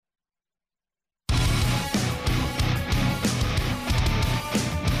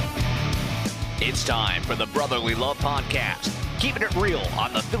It's time for the Brotherly Love Podcast, keeping it real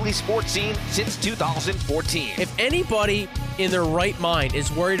on the Philly sports scene since 2014. If anybody in their right mind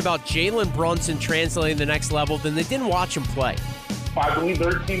is worried about Jalen Brunson translating to the next level, then they didn't watch him play. I believe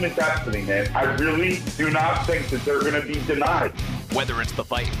their team is destiny, man. I really do not think that they're going to be denied. Whether it's the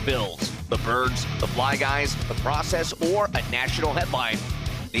Fighting Phils, the Birds, the Fly Guys, the Process, or a national headline,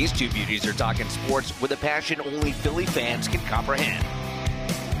 these two beauties are talking sports with a passion only Philly fans can comprehend.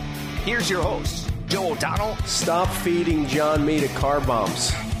 Here's your hosts, Joe O'Donnell. Stop feeding John Mita car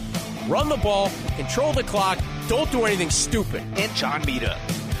bombs. Run the ball, control the clock, don't do anything stupid. And John Mita.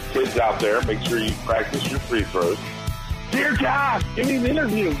 Kids out there, make sure you practice your free throws. Dear God, give me an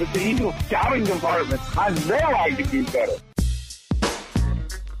interview with the Eagles scouting department. I know I can do better.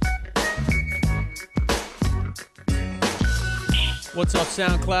 What's up,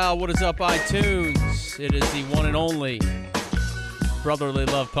 SoundCloud? What is up, iTunes? It is the one and only Brotherly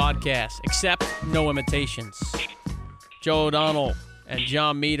Love Podcast, except no imitations. Joe O'Donnell and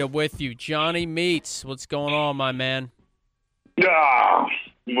John Mita with you. Johnny Meats, what's going on, my man? What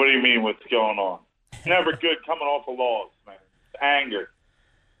do you mean what's going on? Never good coming off of loss, man.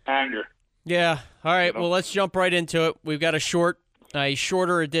 Anger. Yeah, all right, well, let's jump right into it. We've got a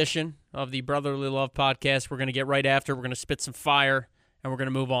shorter edition of the Brotherly Love Podcast. We're going to get right after. We're going to spit some fire, and we're going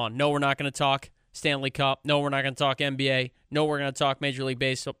to move on. No, we're not going to talk Stanley Cup. No, we're not going to talk NBA. No, we're going to talk Major League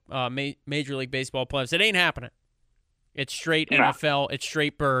Baseball playoffs. It ain't happening. It's straight NFL. It's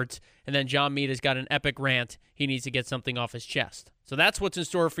straight Birds. And then John Mita's got an epic rant. He needs to get something off his chest. So that's what's in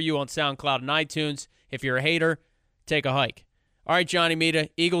store for you on SoundCloud and iTunes. If you're a hater, take a hike. All right, Johnny Mita,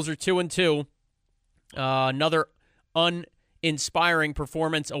 Eagles are 2-2. Another uninspiring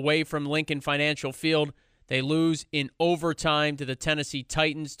performance away from Lincoln Financial Field. They lose in overtime to the Tennessee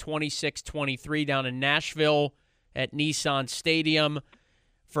Titans, 26-23 down in Nashville at Nissan Stadium.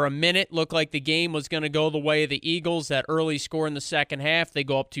 For a minute, looked like the game was going to go the way of the Eagles. That early score in the second half, they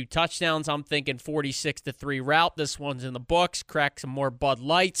go up 2 touchdowns. I'm thinking 46-3 route. This one's in the books. Crack some more Bud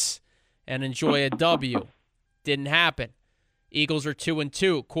Lights and enjoy a W. Didn't happen. Eagles are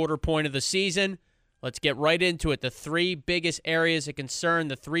 2-2, quarter point of the season. Let's get right into it. The 3 biggest areas of concern,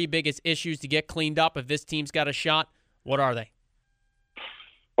 the 3 biggest issues to get cleaned up if this team's got a shot, what are they?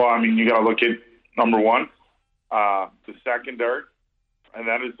 Well, I mean, you got to look at number one, the secondary, and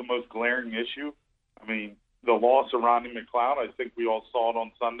that is the most glaring issue. I mean, the loss of Rodney McLeod, I think we all saw it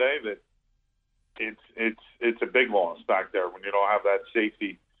on Sunday, that it's a big loss back there when you don't have that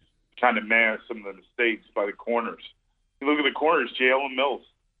safety kind of mask some of the mistakes by the corners. You look at the corners, Jalen Mills.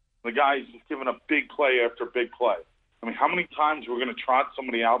 The guy's just giving up big play after big play. I mean, how many times we're going to trot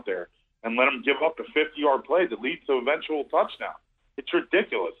somebody out there and let him give up a 50-yard play that leads to eventual touchdown? It's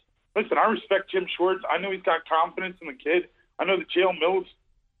ridiculous. Listen, I respect Jim Schwartz. I know he's got confidence in the kid. I know that Jalen Mills,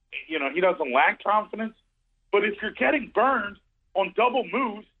 he doesn't lack confidence. But if you're getting burned on double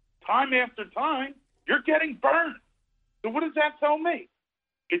moves time after time, you're getting burned. So what does that tell me?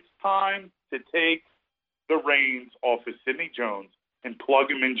 It's time to take the reins off of Sidney Jones and plug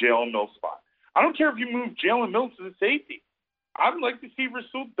him in Jalen Mills' spot. I don't care if you move Jalen Mills to the safety. I'd like to see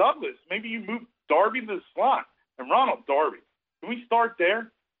Rasul Douglas. Maybe you move Darby to the slot and Ronald Darby. Can we start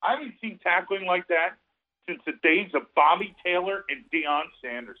there? I haven't seen tackling like that since the days of Bobby Taylor and Deion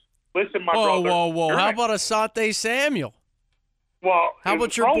Sanders. Listen, my brother. Whoa. How about Asante Samuel? Well, how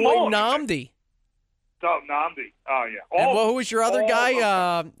about your boy Nnamdi? Oh, Nnamdi. Oh, yeah. And who was your other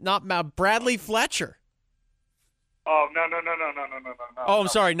guy? Not Bradley Fletcher. Oh, no. Oh, I'm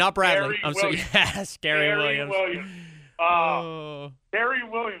sorry, not Bradley. Yes, Gary Williams. Gary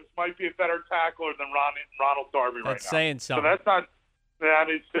Williams might be a better tackler than Ronald Darby right now. That's saying something. So that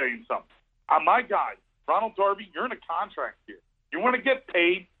is saying something. My guy, Ronald Darby, you're in a contract here. You want to get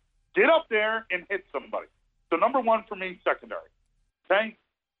paid, get up there and hit somebody. So number one for me, secondary. Okay?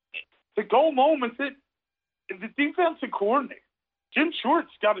 To go along with it, the defensive coordinator, Jim Schwartz,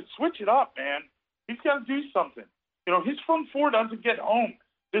 got to switch it up, man. He's got to do something. His front four doesn't get home.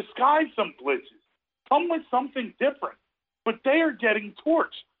 Disguise some blitzes. Come with something different. But they are getting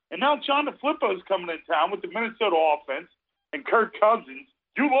torched. And now John DeFilippo is coming in town with the Minnesota offense and Kirk Cousins.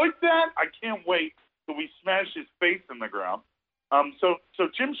 You like that? I can't wait till we smash his face in the ground. So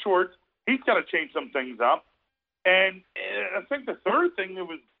Jim Schwartz, he's got to change some things up. And I think the third thing that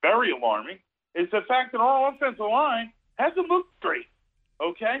was very alarming is the fact that our offensive line hasn't looked great.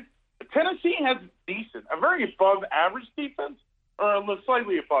 Okay? Tennessee has a very above-average defense, or a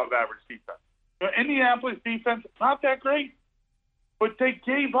slightly above-average defense. Indianapolis defense, not that great, but they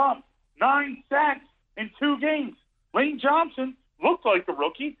gave up 9 sacks in 2 games. Lane Johnson looked like a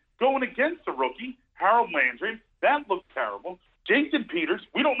rookie going against a rookie, Harold Landry. That looked terrible. Jason Peters,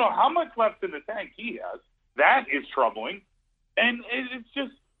 we don't know how much left in the tank. troubling. And it's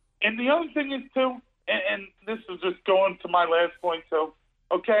just, and the other thing is too, and this is just going to my last point too.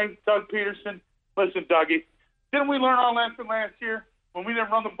 Okay, Doug Peterson, listen, Dougie, didn't we learn our lesson last year when we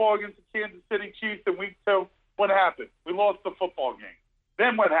didn't run the ball against the Kansas City Chiefs in week 2? What happened? We lost the football game.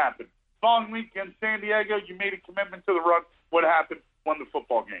 Then what happened? Following week against San Diego, you made a commitment to the run. What happened? Won the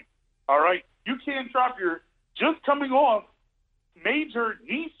football game. All right? You can't drop your just coming off major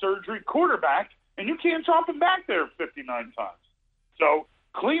knee surgery quarterback, and you can't drop him back there 59 times. So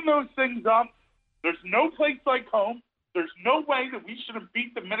clean those things up. There's no place like home. There's no way that we should have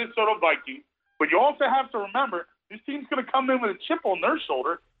beat the Minnesota Vikings. But you also have to remember, this team's going to come in with a chip on their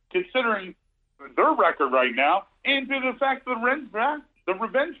shoulder, considering their record right now, and due to the fact of the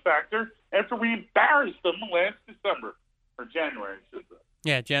revenge factor after we embarrassed them last December, or January, I should say.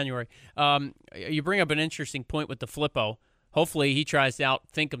 Yeah, January. You bring up an interesting point with the Flippo. Hopefully he tries to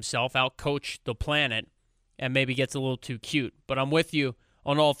outthink himself, outcoach the planet, and maybe gets a little too cute. But I'm with you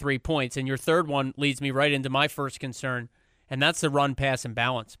on all 3 points. And your third one leads me right into my first concern, and that's the run, pass, and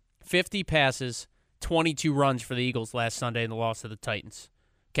balance. 50 passes, 22 runs for the Eagles last Sunday in the loss to the Titans.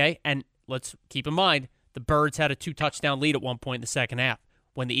 Okay? And let's keep in mind, the Birds had a 2-touchdown lead at one point in the second half.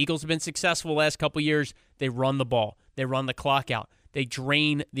 When the Eagles have been successful the last couple years, they run the ball. They run the clock out. They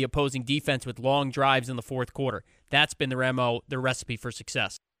drain the opposing defense with long drives in the fourth quarter. That's been their MO, their recipe for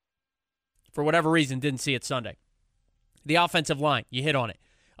success. For whatever reason, didn't see it Sunday. The offensive line, you hit on it.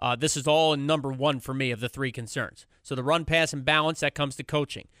 This is all in number one for me of the 3 concerns. So the run, pass, and balance, that comes to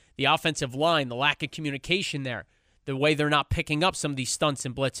coaching. The offensive line, the lack of communication there, the way they're not picking up some of these stunts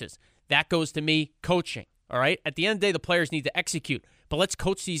and blitzes, that goes to me, coaching. All right? At the end of the day, the players need to execute. But let's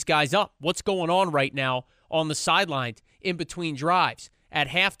coach these guys up. What's going on right now on the sidelines in between drives at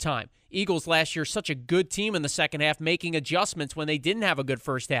halftime? Eagles last year, such a good team in the second half, making adjustments when they didn't have a good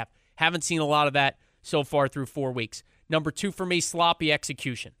first half. Haven't seen a lot of that so far through 4 weeks. Number 2 for me, sloppy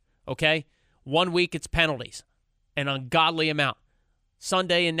execution. Okay? 1 week, it's penalties, an ungodly amount.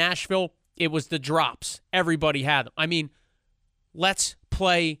 Sunday in Nashville, it was the drops. Everybody had them. I mean, let's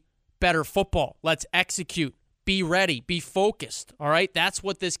play better football. Let's execute. Be ready. Be focused. All right? That's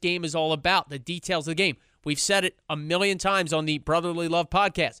what this game is all about, the details of the game. We've said it a million times on the Brotherly Love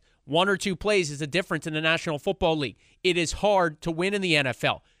podcast. 1 or 2 plays is the difference in the National Football League. It is hard to win in the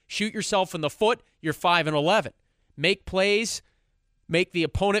NFL. Shoot yourself in the foot, you're 5-11. Make plays, make the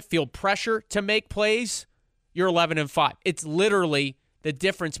opponent feel pressure to make plays, you're 11-5. It's literally the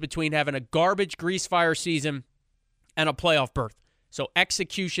difference between having a garbage grease fire season and a playoff berth. So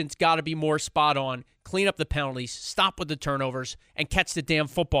execution's got to be more spot on. Clean up the penalties, stop with the turnovers, and catch the damn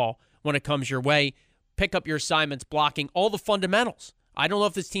football when it comes your way. Pick up your assignments, blocking, all the fundamentals. I don't know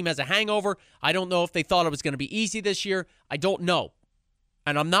if this team has a hangover. I don't know if they thought it was going to be easy this year. I don't know.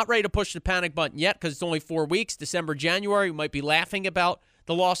 And I'm not ready to push the panic button yet because it's only 4 weeks. December, January, we might be laughing about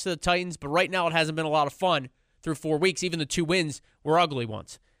the loss to the Titans, but right now it hasn't been a lot of fun through 4 weeks. Even the 2 wins were ugly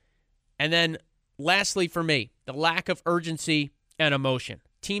ones. And then lastly for me, the lack of urgency and emotion.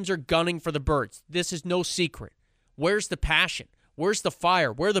 Teams are gunning for the Birds. This is no secret. Where's the passion? Where's the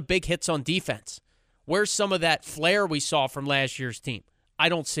fire? Where are the big hits on defense? Where's some of that flair we saw from last year's team? I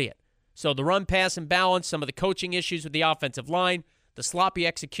don't see it. So the run, pass, and balance, some of the coaching issues with the offensive line, the sloppy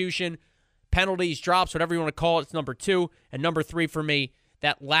execution, penalties, drops, whatever you want to call it, it's number 2. And number 3 for me,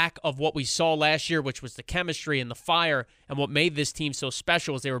 that lack of what we saw last year, which was the chemistry and the fire, and what made this team so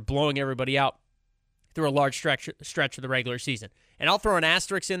special is they were blowing everybody out through a large stretch of the regular season. And I'll throw an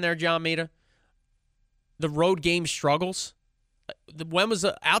asterisk in there, John Mita. The road game struggles. When was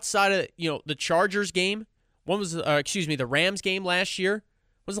outside of the Chargers game? When was the Rams game last year?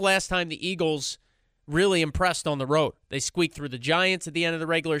 When was the last time the Eagles really impressed on the road? They squeaked through the Giants at the end of the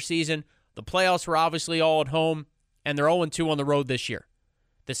regular season. The playoffs were obviously all at home, and they're 0-2 on the road this year.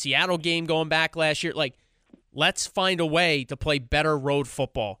 The Seattle game going back last year, let's find a way to play better road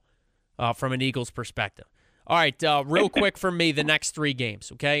football from an Eagles perspective. All right, real quick for me, the next 3 games,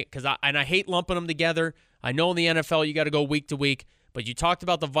 okay? Because I hate lumping them together. I know in the NFL you got to go week to week, but you talked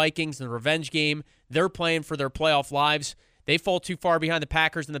about the Vikings and the revenge game. They're playing for their playoff lives. They fall too far behind the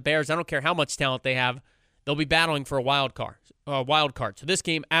Packers and the Bears. I don't care how much talent they have. They'll be battling for a wild card. So this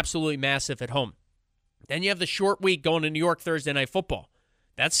game, absolutely massive at home. Then you have the short week going to New York Thursday Night Football.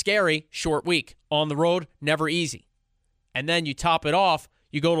 That's scary, short week. On the road, never easy. And then you top it off,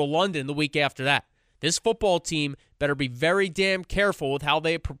 you go to London the week after that. This football team better be very damn careful with how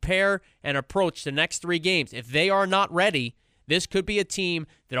they prepare and approach the next 3 games. If they are not ready, this could be a team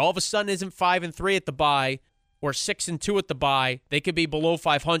that all of a sudden isn't 5-3 at the bye or 6-2 at the bye. They could be below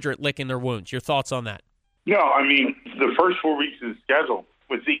 500 licking their wounds. Your thoughts on that? No, I mean, the first 4 weeks of the schedule,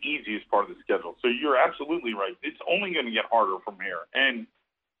 was the easiest part of the schedule. So you're absolutely right. It's only going to get harder from here. And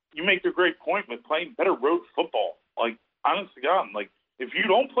you make a great point with playing better road football. Like, honest to God, like, if you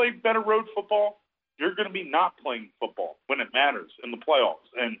don't play better road football, you're going to be not playing football when it matters in the playoffs.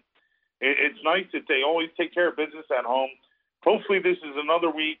 And it's nice that they always take care of business at home. Hopefully this is another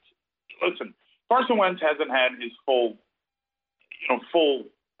week. Listen, Carson Wentz hasn't had his full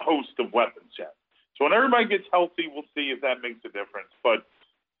host of weapons yet. So when everybody gets healthy, we'll see if that makes a difference. But,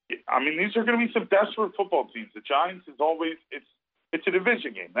 I mean, these are going to be some desperate football teams. The Giants is always – it's a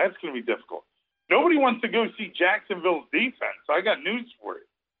division game. That's going to be difficult. Nobody wants to go see Jacksonville's defense. I got news for you.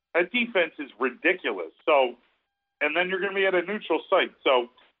 That defense is ridiculous. So, and then you're going to be at a neutral site. So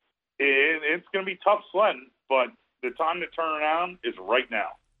it's going to be tough sledding, but the time to turn around is right now.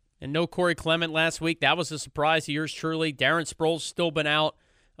 And no Corey Clement last week. That was a surprise to yours truly. Darren Sproles still been out.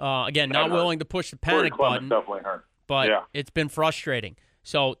 Again, not willing to push the panic button. Definitely hurt. But it's been frustrating.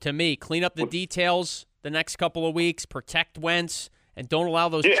 So, to me, clean up the details the next couple of weeks, protect Wentz, and don't allow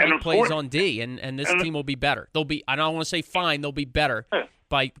those trick plays on D, and this team will be better. They'll be, I don't want to say fine, they'll be better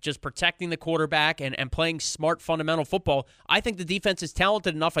by just protecting the quarterback and playing smart, fundamental football. I think the defense is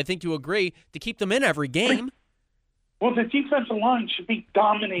talented enough, I think you agree, to keep them in every game. Well, the defensive line should be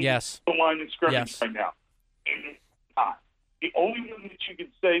dominating the line of scrimmage right now. And it's not. The only one that you can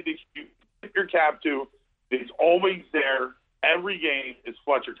say that you tip your cap to is always there every game is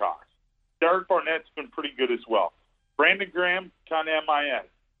Fletcher Cox. Derek Barnett's been pretty good as well. Brandon Graham, kind of MIA.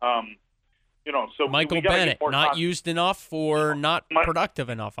 So Michael Bennett, not used enough or not productive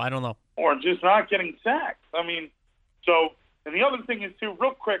enough. I don't know. Or just not getting sacked. I mean, and the other thing is, too,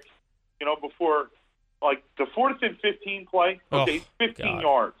 real quick, before, like, the 4th and 15 play, 15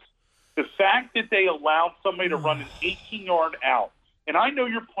 yards. The fact that they allowed somebody to run an 18-yard out, and I know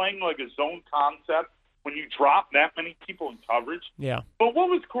you're playing like a zone concept when you drop that many people in coverage. Yeah. But what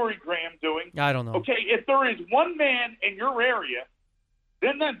was Corey Graham doing? I don't know. Okay, if there is one man in your area,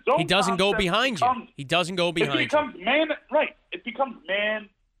 then that zone he doesn't go behind you. He doesn't go behind you. It becomes It becomes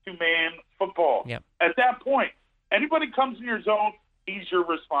man-to-man football. Yeah. At that point, anybody comes in your zone, he's your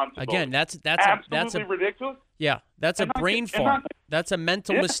responsibility. Again, that's absolutely ridiculous. Yeah, that's a brain fart. That's a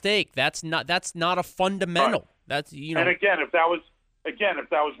mental mistake. That's not a fundamental. Right. That's And again, if that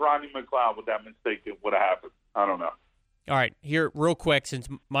was Rodney McLeod with that mistake, it would have happened. I don't know. All right, here real quick, since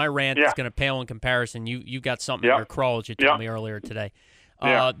my rant is going to pale in comparison, you got something in your crawl that you told me earlier today.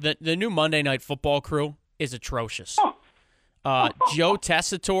 The new Monday Night Football crew is atrocious. Joe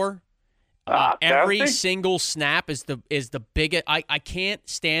Tessitore. Every single snap is the biggest. I can't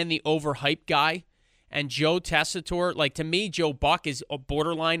stand the overhyped guy. And Joe Tessitore, like, to me, Joe Buck is a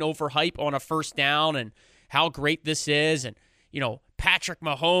borderline overhype on a first down and how great this is. And, Patrick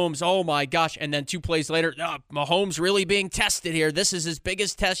Mahomes, oh my gosh. And then 2 plays later, Mahomes really being tested here. This is his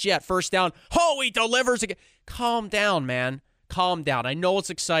biggest test yet. First down. Oh, he delivers again. Calm down, man. Calm down. I know it's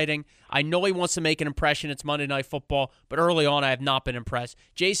exciting. I know he wants to make an impression. It's Monday Night Football. But early on, I have not been impressed.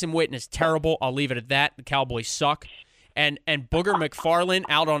 Jason Witten is terrible. I'll leave it at that. The Cowboys suck. And Booger McFarland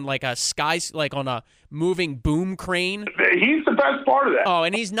out on like on a moving boom crane. He's the best part of that. Oh,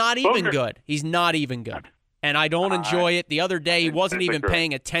 and he's not even good. He's not even good. And I don't enjoy it. The other day, he wasn't even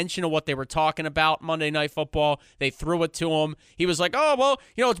paying attention to what they were talking about Monday Night Football. They threw it to him. He was like, oh, well,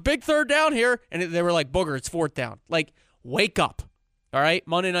 it's big third down here. And they were like, Booger, it's 4th down. Like, wake up. All right?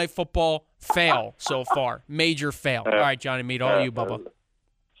 Monday Night Football, fail so far. Major fail. All right, Johnny Mead, all you, Bubba.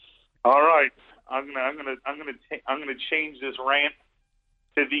 All right. I'm gonna change this rant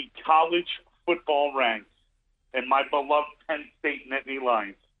to the college football ranks and my beloved Penn State Nittany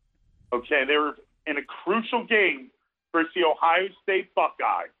Lions. Okay, they were in a crucial game versus the Ohio State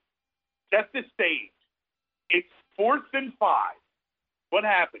Buckeyes. Set the stage. It's 4th and 5. What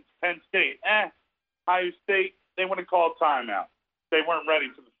happens? Penn State, Ohio State, they want to call a timeout. They weren't ready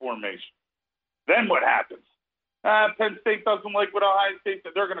for the formation. Then what happens? Penn State doesn't like what Ohio State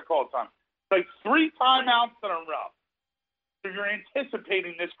said. They're going to call a timeout. Like 3 timeouts in a row. So you're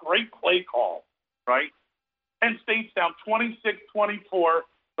anticipating this great play call, right? Penn State's down 26-24,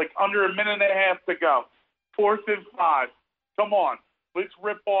 like under a minute and a half to go. 4th and 5. Come on. Let's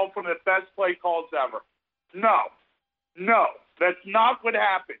rip off one of the best play calls ever. No, that's not what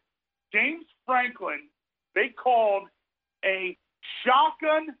happened. James Franklin, they called a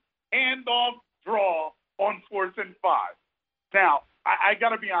shotgun handoff draw on 4th and 5. Now, I got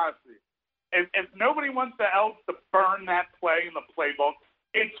to be honest with you. If nobody wants else to burn that play in the playbook,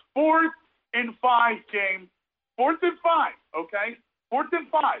 it's 4th and 5, James. 4th and 5, okay? 4th and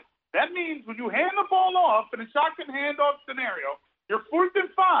 5. That means when you hand the ball off in a shotgun handoff scenario, your 4th and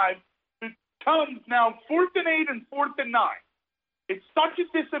 5 becomes now 4th and 8 and 4th and 9. It's such a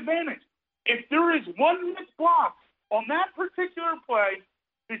disadvantage. If there is one missed block on that particular play,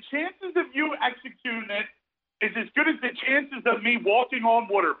 the chances of you executing it is as good as the chances of me walking on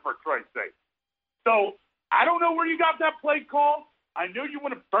water, for Christ's sake. So I don't know where you got that play call. I know you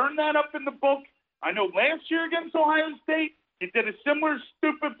want to burn that up in the book. I know last year against Ohio State, you did a similar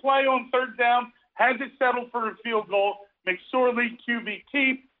stupid play on third down, has it settled for a field goal. McSorley, QB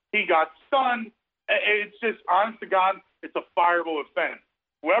keep. He got stunned. It's just, honest to God, it's a fireable offense.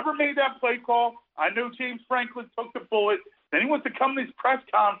 Whoever made that play call, I know James Franklin took the bullet. Then he wants to come to this press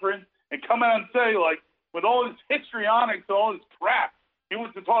conference and come out and say, like, with all his histrionics, all his crap, he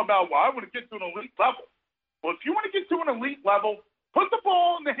wants to talk about, well, I want to get to an elite level. Well, if you want to get to an elite level, put the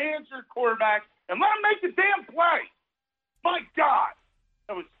ball in the hands of your quarterback and let him make the damn play. My God,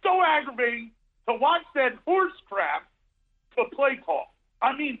 that was so aggravating to watch that horse crap for play call.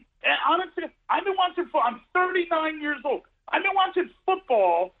 I mean, honestly, I've been watching football. I'm 39 years old. I've been watching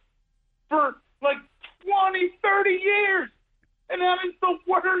football for like 20, 30 years. And that is the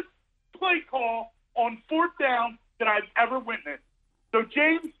worst play call on fourth down that I've ever witnessed. So,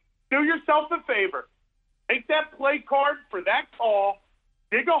 James, do yourself a favor. Take that play card for that call,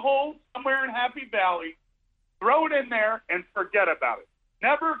 dig a hole somewhere in Happy Valley, throw it in there, and forget about it.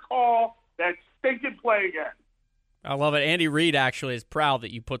 Never call that stinking play again. I love it. Andy Reid actually is proud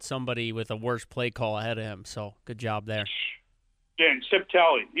that you put somebody with a worse play call ahead of him, so good job there. Yeah, and Chip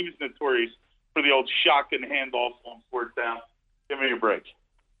Kelly, he was notorious for the old shotgun handoff on fourth down. Give me a break.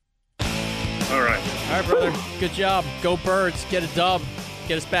 All right. All right, brother. Good job. Go Birds. Get a dub.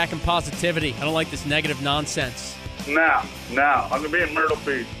 Get us back in positivity. I don't like this negative nonsense. Now, I'm going to be in Myrtle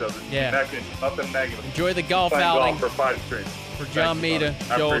Beach, so yeah. Nothing negative. Enjoy the golf outing. Golf for 5 straight. For John Mita,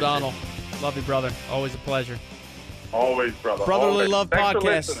 Joe O'Donnell. Love you, brother. Always a pleasure. Always, brother. Brotherly Always. Love Thanks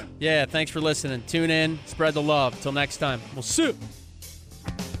Podcast. Yeah, thanks for listening. Tune in. Spread the love. Till next time. We'll see you.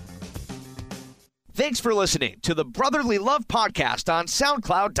 Thanks for listening to the Brotherly Love Podcast on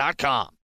SoundCloud.com.